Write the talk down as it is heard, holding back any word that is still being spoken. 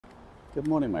Good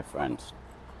morning, my friend.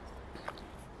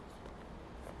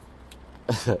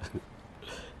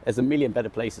 There's a million better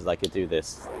places I could do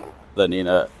this than in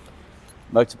a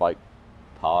motorbike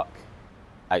park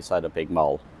outside a big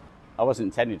mall. I wasn't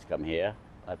intending to come here.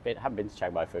 Haven't been to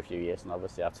Chiang Mai for a few years, and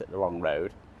obviously I took the wrong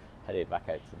road, headed back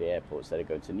out to the airport instead of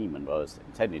going to Neiman where I was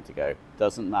intending to go.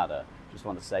 Doesn't matter. Just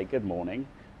want to say good morning.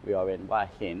 We are in Hua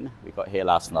Hin. We got here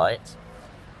last night,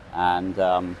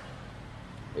 and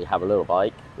we have a little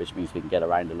bike, which means we can get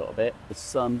around a little bit. The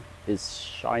sun is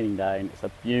shining down. It's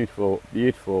a beautiful,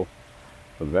 beautiful,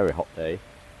 but very hot day.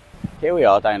 Here we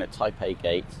are down at Taipei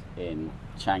Gate in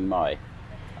Chiang Mai.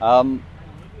 Making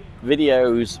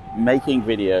videos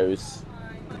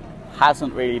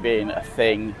hasn't really been a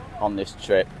thing on this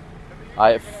trip.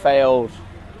 I have failed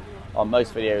on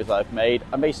most videos I've made.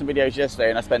 I made some videos yesterday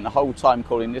and I spent the whole time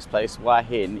calling this place Hua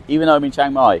Hin, even though I'm in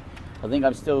Chiang Mai. I think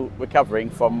I'm still recovering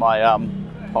from my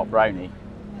hot brownie.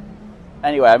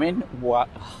 Anyway, I'm in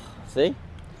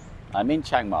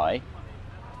Chiang Mai,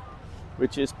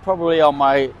 which is probably on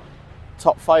my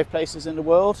top 5 places in the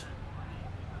world.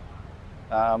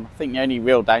 I think the only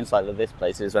real downside of this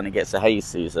place is when it gets a haze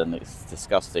season. It's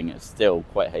disgusting. It's still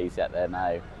quite hazy out there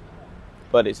now,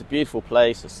 but it's a beautiful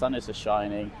place. The sun is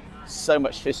shining. So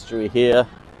much history here,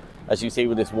 as you can see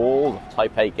with this wall, the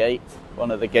Taipei Gate,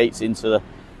 one of the gates into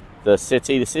the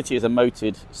city. The city is a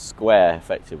moated square,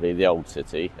 effectively, the old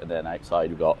city, and then outside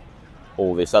we've got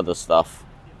all this other stuff.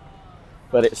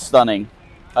 But it's stunning.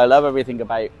 I love everything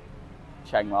about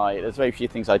Chiang Mai. There's very few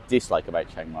things I dislike about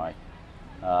Chiang Mai.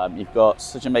 You've got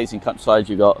such amazing countryside.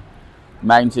 You've got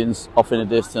mountains off in the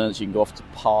distance. You can go off to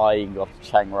Pai, you can go off to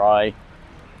Chiang Rai.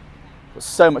 There's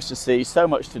so much to see, so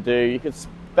much to do. You could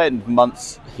spend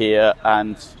months here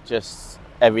and just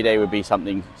every day would be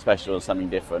something special and something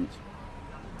different.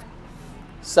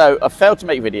 So I failed to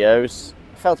make videos.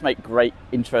 I failed to make great,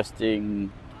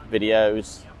 interesting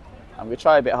videos. I'm going to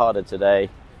try a bit harder today.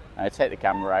 I'm going to take the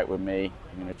camera out with me.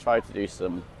 I'm going to try to do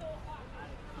some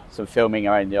filming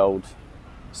around the old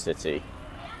city.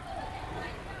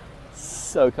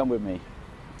 So come with me.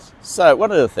 So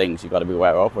one of the things you've got to be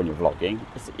aware of when you're vlogging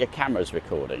is that your camera's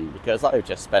recording, because I've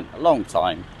just spent a long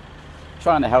time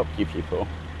trying to help you people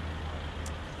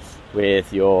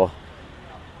with your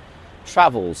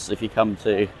travels if you come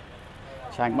to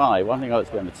Chiang Mai. One thing I was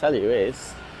going to tell you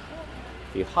is,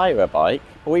 if you hire a bike,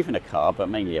 or even a car, but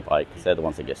mainly a bike, because they're the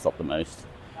ones that get stopped the most,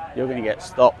 you're going to get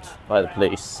stopped by the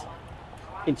police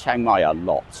in Chiang Mai a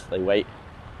lot. They wait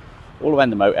all around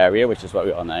the moat area, which is what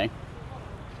we are now.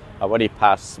 I've already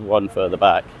passed one further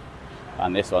back,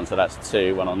 and this one, so that's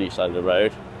 2, one on each side of the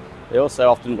road. They also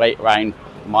often wait around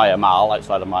Maya Mal,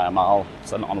 outside of Maya Mal,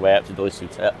 so not on the way up to Doi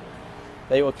Sutet.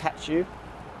 They will catch you,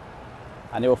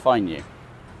 and they will fine you.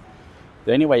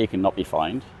 The only way you can not be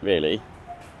fined, really,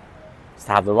 is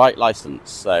to have the right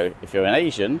license. So if you're an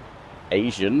Asian,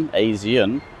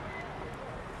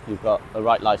 you've got the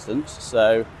right license.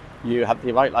 So you have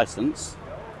the right license,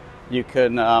 you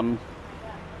can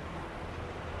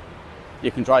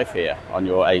drive here on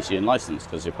your Asian license,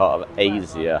 because you're part of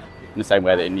Asia, in the same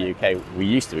way that in the UK we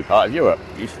used to be part of Europe.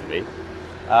 We used to be.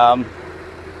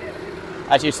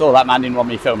 As you saw, that man didn't want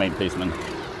me filming, policeman.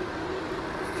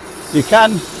 You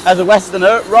can, as a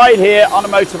Westerner, ride here on a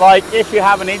motorbike if you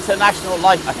have an international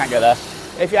license. I can't go there.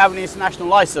 If you have an international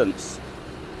license.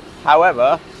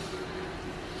 However,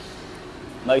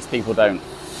 most people don't.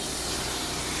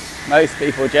 Most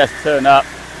people just turn up,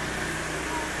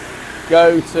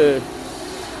 go to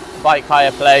bike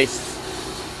hire place,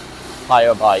 hire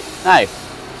a bike. Now,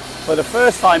 for the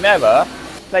first time ever,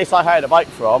 the place I hired a bike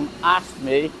from asked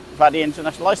me if I had the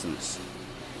international license.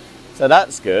 So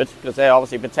that's good, because they're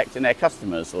obviously protecting their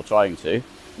customers, or trying to.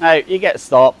 Now, you get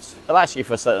stopped, they'll ask you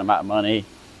for a certain amount of money,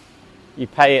 you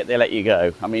pay it, they let you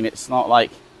go. I mean, it's not like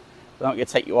they're not going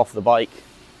to take you off the bike,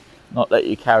 not let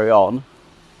you carry on.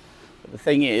 But the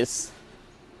thing is,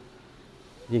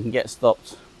 you can get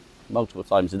stopped multiple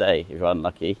times a day if you're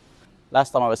unlucky.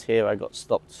 Last time I was here, I got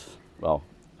stopped, well,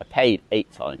 I paid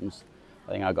 8 times.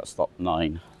 I think I got stopped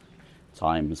 9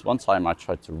 times. One time I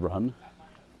tried to run.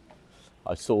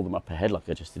 I saw them up ahead like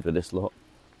I just did with this lot.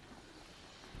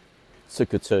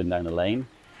 Took a turn down a lane.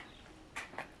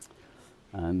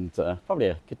 And probably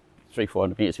a good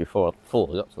 300-400 metres before I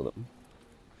got to them.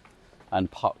 And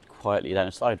parked quietly down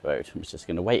a side road. I was just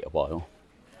going to wait a while.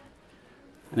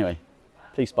 Anyway,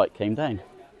 police bike came down.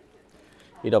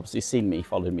 He'd obviously seen me,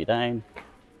 followed me down.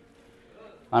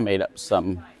 I made up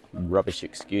some rubbish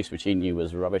excuse, which he knew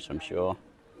was rubbish, I'm sure.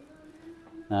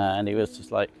 And he was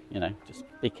just like, you know, just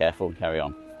be careful and carry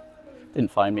on.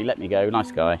 Didn't find me, let me go,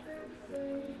 nice guy.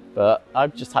 But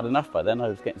I've just had enough by then. I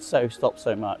was getting stopped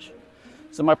so much.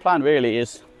 So my plan really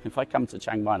is, if I come to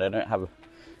Chiang Mai and I don't have an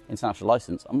international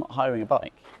license, I'm not hiring a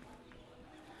bike.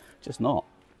 Just not.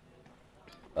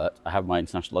 But I have my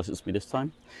international license with me this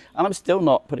time. And I'm still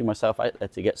not putting myself out there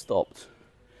to get stopped.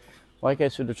 Why go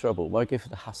through the trouble? Why go through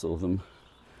the hassle of them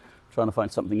trying to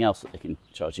find something else that they can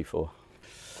charge you for?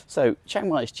 So Chiang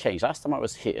Mai has changed. Last time I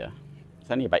was here,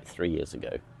 it's only about 3 years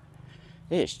ago.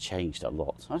 It has changed a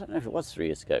lot. I don't know if it was 3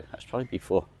 years ago. That's probably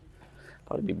before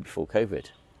COVID.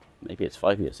 Maybe it's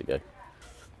 5 years ago.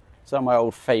 Some of my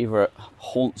old favourite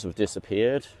haunts have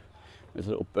disappeared. There's a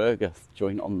little burger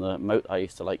joint on the moat I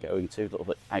used to like going to, little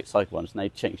bit outside ones, and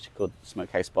they've changed to called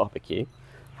Smokehouse Barbecue.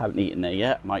 Haven't eaten there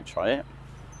yet, might try it.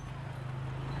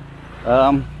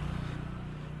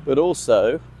 But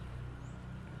also,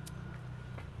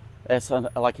 there's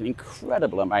like an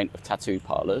incredible amount of tattoo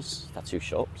parlours, tattoo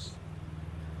shops,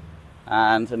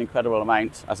 and an incredible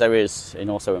amount, as there is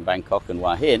also in Bangkok and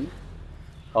Hua Hin,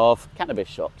 of cannabis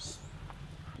shops.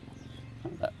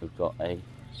 We've got a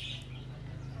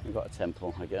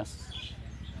temple, I guess.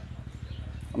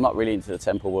 I'm not really into the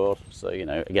temple world, so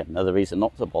again, another reason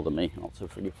not to bother me, not to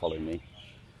really follow me.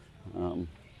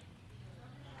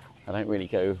 I don't really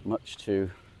go much to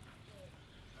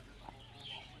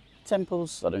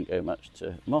temples, I don't go much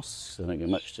to mosques, I don't go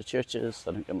much to churches,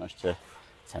 I don't go much to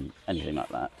anything like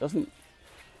that. Doesn't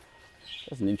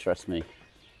interest me.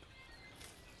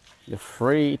 You're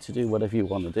free to do whatever you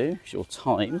want to do. It's your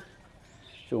time,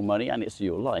 it's your money, and it's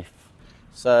your life.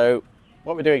 So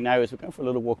what we're doing now is we're going for a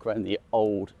little walk around the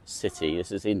old city.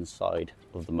 This is inside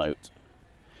of the moat.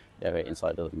 The area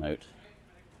inside of the moat.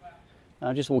 And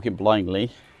I'm just walking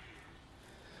blindly.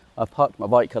 I parked my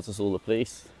bike because I saw the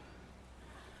police.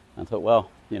 And thought, well,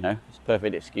 it's a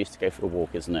perfect excuse to go for a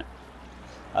walk, isn't it?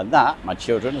 And that, my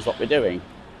children, is what we're doing.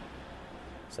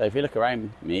 So if you look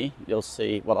around me, you'll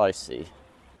see what I see.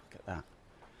 Look at that.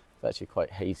 It's actually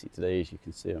quite hazy today, as you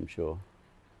can see, I'm sure.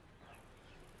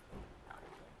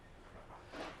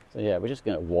 So yeah, we're just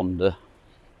going to wander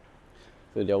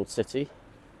through the old city.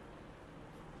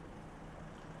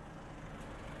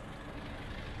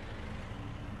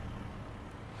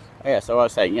 Oh yeah, so I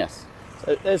was saying, yes.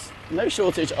 So there's no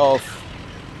shortage of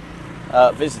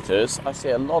visitors. I see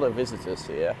a lot of visitors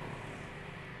here.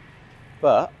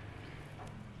 But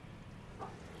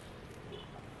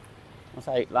I was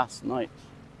out last night,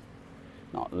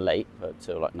 not late, but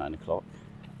till like 9 o'clock.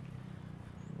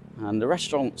 And the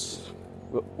restaurants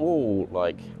were all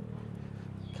like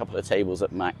a couple of tables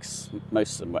at max.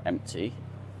 Most of them were empty.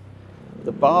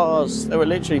 The bars, there were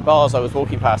literally bars I was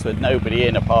walking past with nobody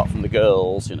in apart from the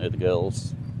girls, the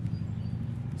girls.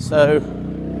 So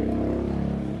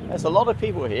there's a lot of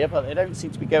people here, but they don't seem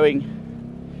to be going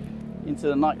into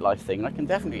the nightlife thing. And I can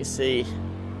definitely see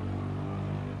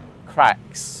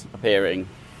cracks appearing.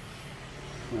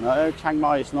 Chiang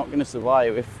Mai is not going to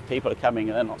survive if people are coming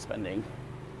and they're not spending.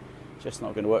 It's just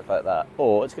not going to work like that.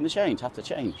 Or it's going to change, have to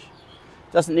change.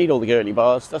 Doesn't need all the girly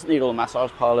bars, doesn't need all the massage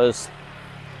parlours.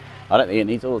 I don't think it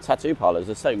needs all the tattoo parlours.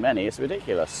 There's so many, it's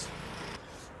ridiculous.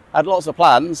 I had lots of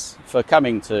plans for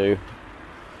coming to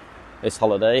this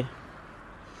holiday,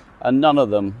 and none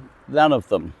of them,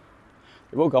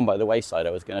 they've all gone by the wayside. I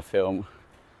was going to film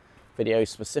videos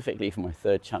specifically for my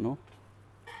third channel,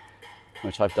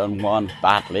 which I've done one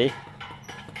badly,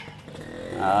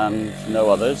 and no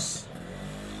others.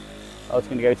 I was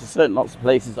going to go to certain lots of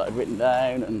places that I've written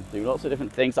down, and do lots of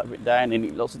different things that I've written down, and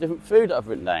eat lots of different food that I've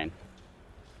written down.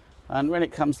 And when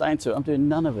it comes down to it, I'm doing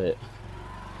none of it.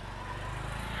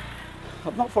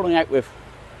 I'm not falling out with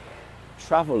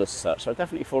travel as such. I've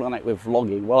definitely fallen out with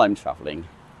vlogging while I'm travelling.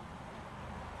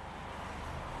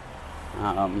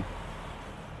 I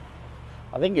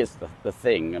think it's the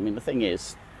thing. I mean, the thing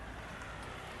is,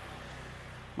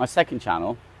 my second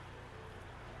channel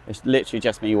is literally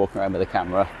just me walking around with a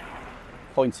camera,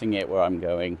 pointing it where I'm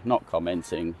going, not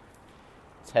commenting,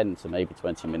 10 to maybe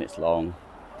 20 minutes long.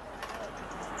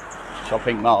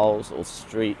 Shopping malls or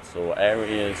streets or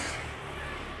areas,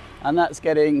 and that's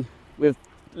getting, with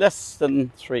less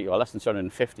than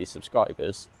 250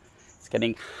 subscribers, it's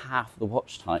getting half the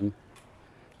watch time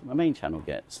my main channel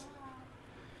gets,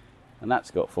 and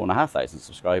that's got 4,500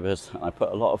 subscribers, and I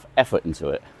put a lot of effort into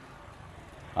it.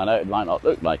 I know it might not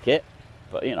look like it,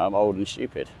 but I'm old and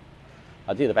stupid.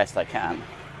 I do the best I can.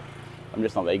 I'm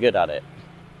just not very good at it.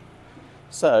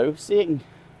 So seeing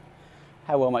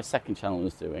how well my second channel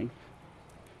is doing,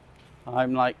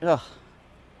 I'm like, ugh,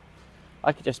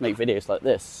 I could just make videos like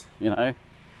this,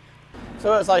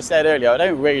 So as I said earlier, I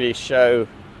don't really show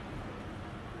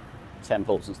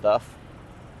temples and stuff.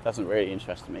 It doesn't really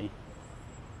interest me.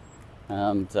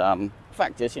 And the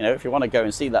fact is, if you want to go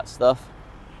and see that stuff,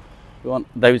 We want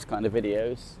those kind of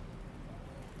videos.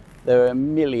 There are a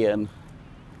million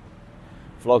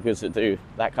vloggers that do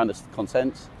that kind of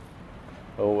content,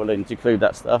 or willing to include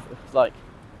that stuff. It's like,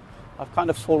 I've kind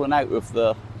of fallen out with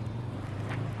the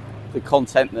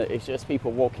content that is just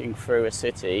people walking through a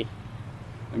city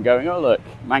and going, oh look,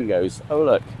 mangoes, oh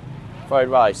look, fried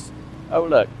rice, oh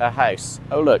look, a house,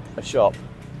 oh look, a shop,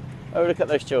 oh look at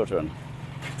those children.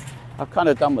 I've kind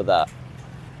of done with that.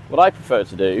 What I prefer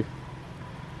to do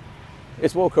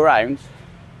is walk around,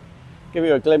 give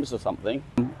you a glimpse of something,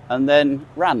 and then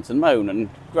rant and moan and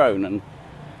groan and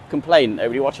complain that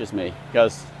nobody watches me,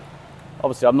 because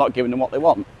obviously I'm not giving them what they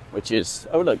want, which is,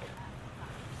 oh look,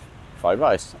 fried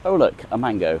rice, oh look, a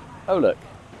mango, oh look,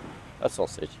 a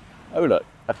sausage, oh look,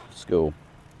 a school.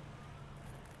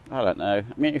 I don't know.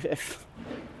 I mean, if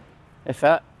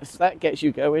that gets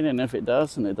you going, and if it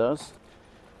does, and it does,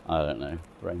 I don't know,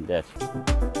 brain dead.